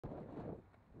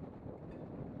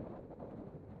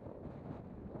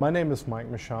My name is Mike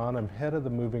Mashon. I'm head of the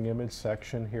Moving Image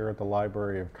section here at the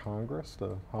Library of Congress,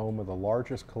 the home of the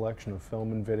largest collection of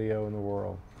film and video in the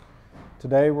world.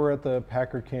 Today we're at the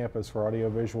Packard Campus for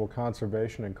Audiovisual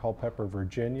Conservation in Culpeper,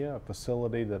 Virginia, a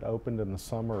facility that opened in the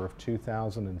summer of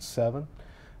 2007.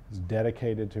 It's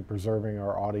dedicated to preserving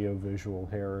our audiovisual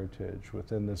heritage.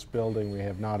 Within this building we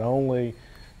have not only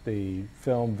the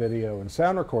film, video, and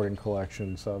sound recording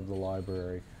collections of the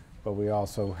library, but we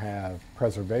also have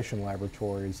preservation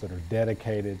laboratories that are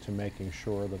dedicated to making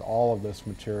sure that all of this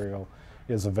material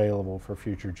is available for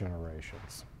future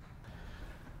generations.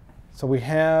 So we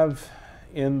have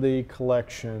in the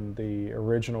collection the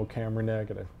original camera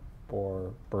negative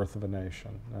for Birth of a Nation.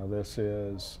 Now this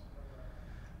is,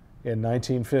 in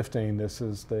 1915, this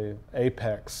is the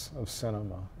apex of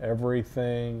cinema.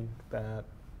 Everything that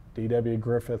D.W.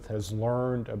 Griffith has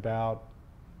learned about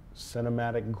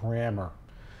cinematic grammar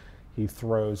he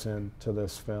throws into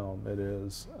this film. It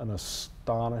is an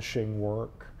astonishing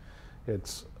work.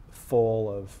 It's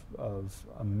full of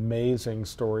amazing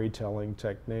storytelling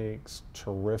techniques,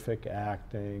 terrific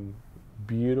acting,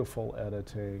 beautiful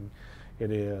editing.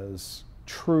 It is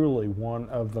truly one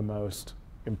of the most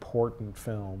important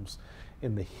films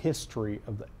in the history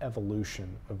of the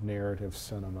evolution of narrative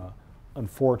cinema.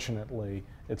 Unfortunately,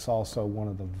 it's also one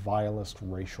of the vilest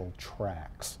racial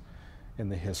tracks in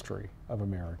the history of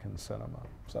American cinema.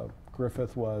 So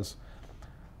Griffith was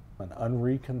an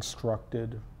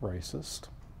unreconstructed racist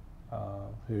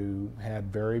who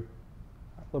had very,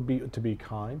 to be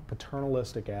kind,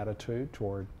 paternalistic attitude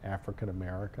toward African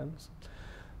Americans.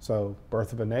 So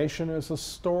Birth of a Nation is a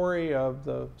story of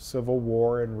the Civil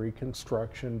War and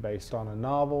Reconstruction based on a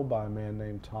novel by a man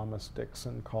named Thomas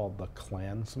Dixon called The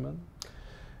Klansman.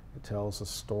 It tells a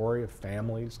story of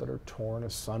families that are torn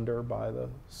asunder by the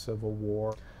Civil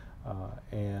War.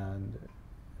 And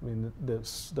I mean,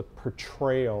 the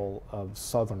portrayal of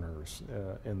Southerners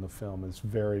in the film is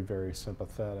very, very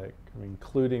sympathetic. I mean,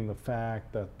 including the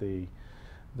fact that the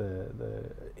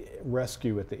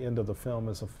rescue at the end of the film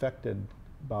is affected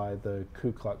by the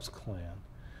Ku Klux Klan.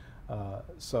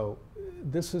 So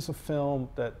this is a film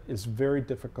that is very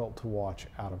difficult to watch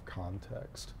out of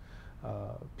context.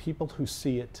 People who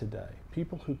see it today,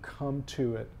 people who come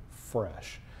to it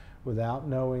fresh, without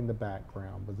knowing the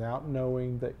background, without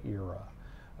knowing the era,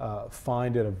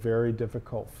 find it a very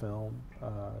difficult film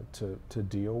to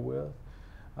deal with.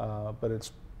 But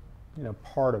it's, you know,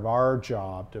 part of our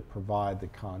job to provide the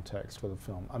context for the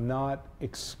film. I'm not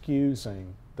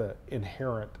excusing the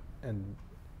inherent and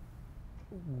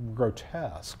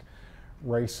grotesque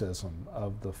racism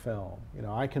of the film. You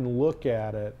know, I can look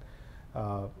at it,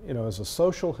 you know, as a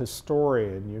social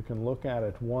historian, you can look at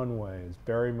it one way, it's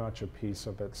very much a piece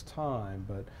of its time,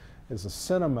 but as a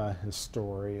cinema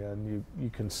historian, you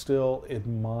can still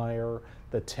admire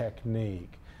the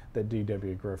technique that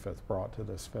D.W. Griffith brought to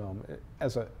this film.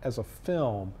 As a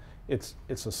film, it's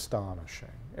astonishing.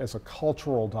 As a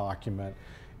cultural document,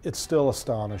 it's still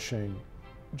astonishing,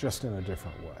 just in a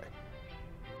different way.